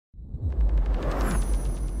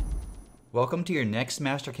Welcome to your next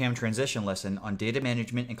Mastercam transition lesson on data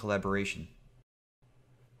management and collaboration.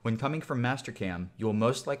 When coming from Mastercam, you will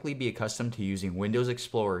most likely be accustomed to using Windows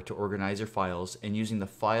Explorer to organize your files and using the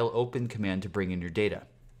File Open command to bring in your data.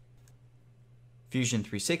 Fusion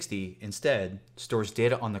 360, instead, stores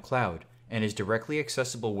data on the cloud and is directly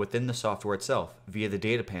accessible within the software itself via the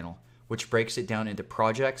data panel, which breaks it down into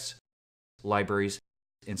projects, libraries,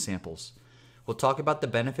 and samples. We'll talk about the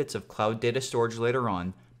benefits of cloud data storage later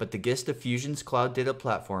on, but the gist of Fusion's cloud data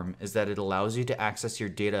platform is that it allows you to access your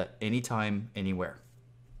data anytime, anywhere.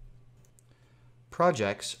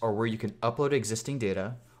 Projects are where you can upload existing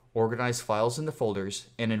data, organize files into folders,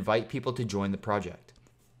 and invite people to join the project.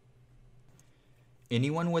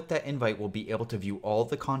 Anyone with that invite will be able to view all of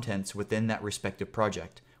the contents within that respective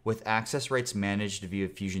project, with access rights managed via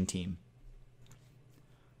Fusion Team.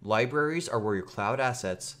 Libraries are where your cloud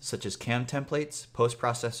assets, such as CAM templates,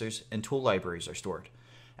 post-processors, and tool libraries are stored.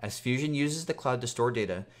 As Fusion uses the cloud to store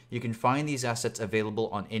data, you can find these assets available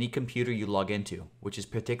on any computer you log into, which is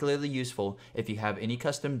particularly useful if you have any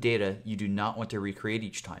custom data you do not want to recreate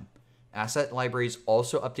each time. Asset libraries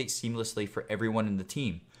also update seamlessly for everyone in the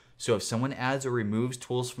team, so if someone adds or removes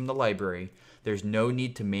tools from the library, there's no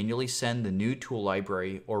need to manually send the new tool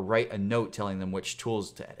library or write a note telling them which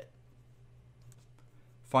tools to edit.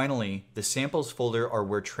 Finally, the samples folder are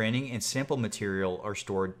where training and sample material are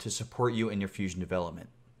stored to support you in your Fusion development.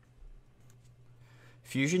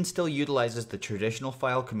 Fusion still utilizes the traditional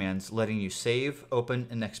file commands, letting you save, open,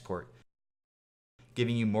 and export,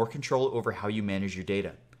 giving you more control over how you manage your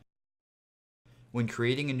data. When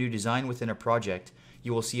creating a new design within a project,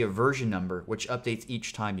 you will see a version number which updates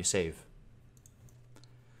each time you save.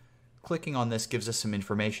 Clicking on this gives us some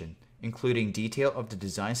information, including detail of the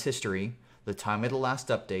design's history, the time of the last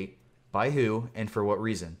update, by who, and for what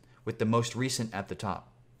reason, with the most recent at the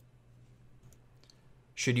top.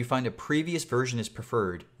 Should you find a previous version is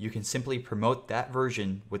preferred, you can simply promote that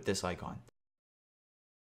version with this icon.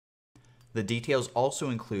 The details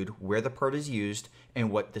also include where the part is used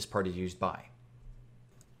and what this part is used by.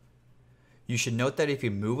 You should note that if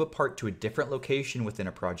you move a part to a different location within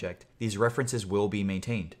a project, these references will be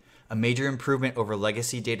maintained, a major improvement over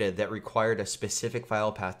legacy data that required a specific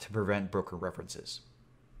file path to prevent broken references.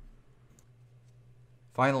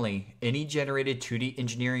 Finally, any generated 2D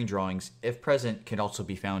engineering drawings, if present, can also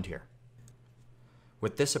be found here.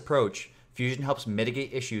 With this approach, Fusion helps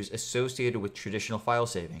mitigate issues associated with traditional file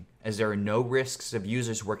saving, as there are no risks of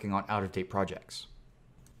users working on out-of-date projects.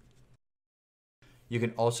 You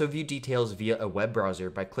can also view details via a web browser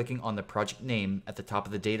by clicking on the project name at the top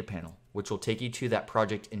of the data panel, which will take you to that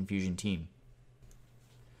project in Fusion Team.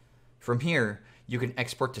 From here, you can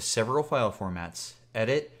export to several file formats,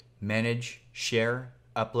 edit, manage, share,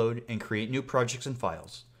 upload, and create new projects and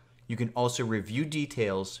files. You can also review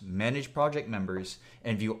details, manage project members,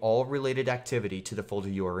 and view all related activity to the folder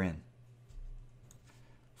you are in.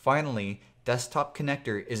 Finally, Desktop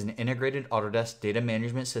Connector is an integrated Autodesk data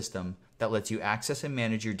management system that lets you access and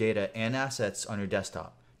manage your data and assets on your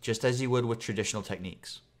desktop, just as you would with traditional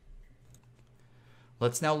techniques.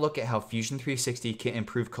 Let's now look at how Fusion 360 can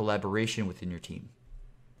improve collaboration within your team.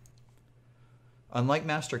 Unlike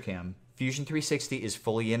Mastercam, Fusion 360 is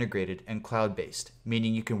fully integrated and cloud-based,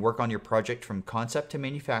 meaning you can work on your project from concept to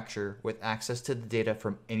manufacture with access to the data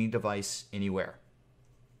from any device, anywhere.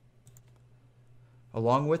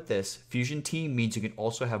 Along with this, Fusion Team means you can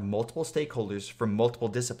also have multiple stakeholders from multiple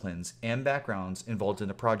disciplines and backgrounds involved in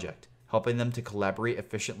the project, helping them to collaborate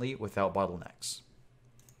efficiently without bottlenecks.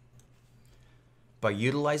 By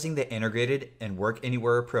utilizing the integrated and work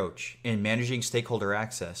anywhere approach in managing stakeholder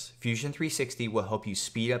access, Fusion 360 will help you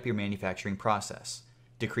speed up your manufacturing process,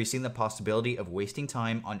 decreasing the possibility of wasting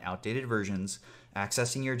time on outdated versions,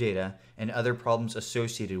 accessing your data, and other problems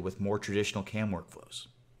associated with more traditional CAM workflows.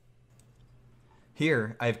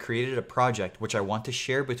 Here, I have created a project which I want to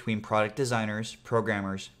share between product designers,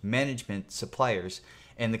 programmers, management, suppliers,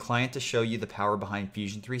 and the client to show you the power behind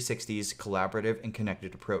Fusion 360's collaborative and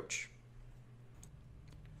connected approach.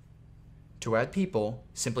 To add people,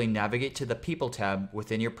 simply navigate to the People tab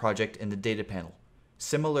within your project in the data panel.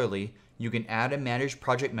 Similarly, you can add and manage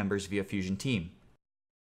project members via Fusion Team.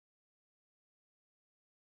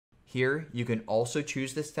 Here, you can also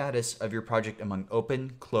choose the status of your project among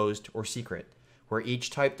open, closed, or secret, where each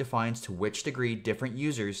type defines to which degree different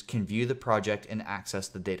users can view the project and access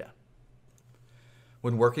the data.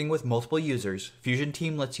 When working with multiple users, Fusion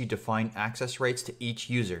Team lets you define access rights to each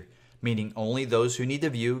user, meaning only those who need to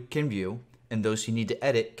view can view, and those who need to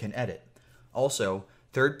edit can edit. Also,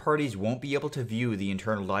 third parties won't be able to view the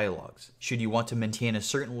internal dialogues, should you want to maintain a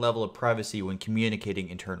certain level of privacy when communicating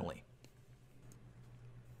internally.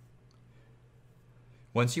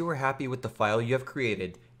 Once you are happy with the file you have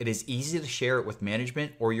created, it is easy to share it with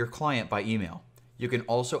management or your client by email. You can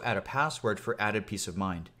also add a password for added peace of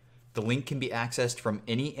mind. The link can be accessed from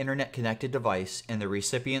any internet-connected device, and the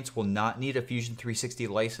recipients will not need a Fusion 360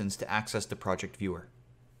 license to access the project viewer.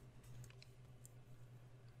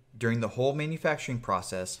 During the whole manufacturing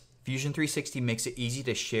process, Fusion 360 makes it easy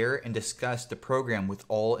to share and discuss the program with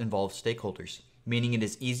all involved stakeholders, meaning it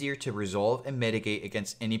is easier to resolve and mitigate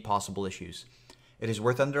against any possible issues. It is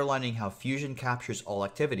worth underlining how Fusion captures all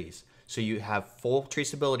activities, so you have full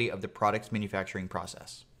traceability of the product's manufacturing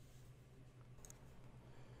process.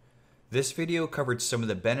 This video covered some of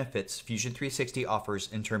the benefits Fusion 360 offers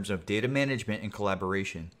in terms of data management and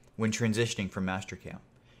collaboration when transitioning from Mastercam.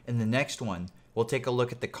 In the next one, we'll take a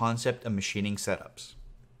look at the concept of machining setups.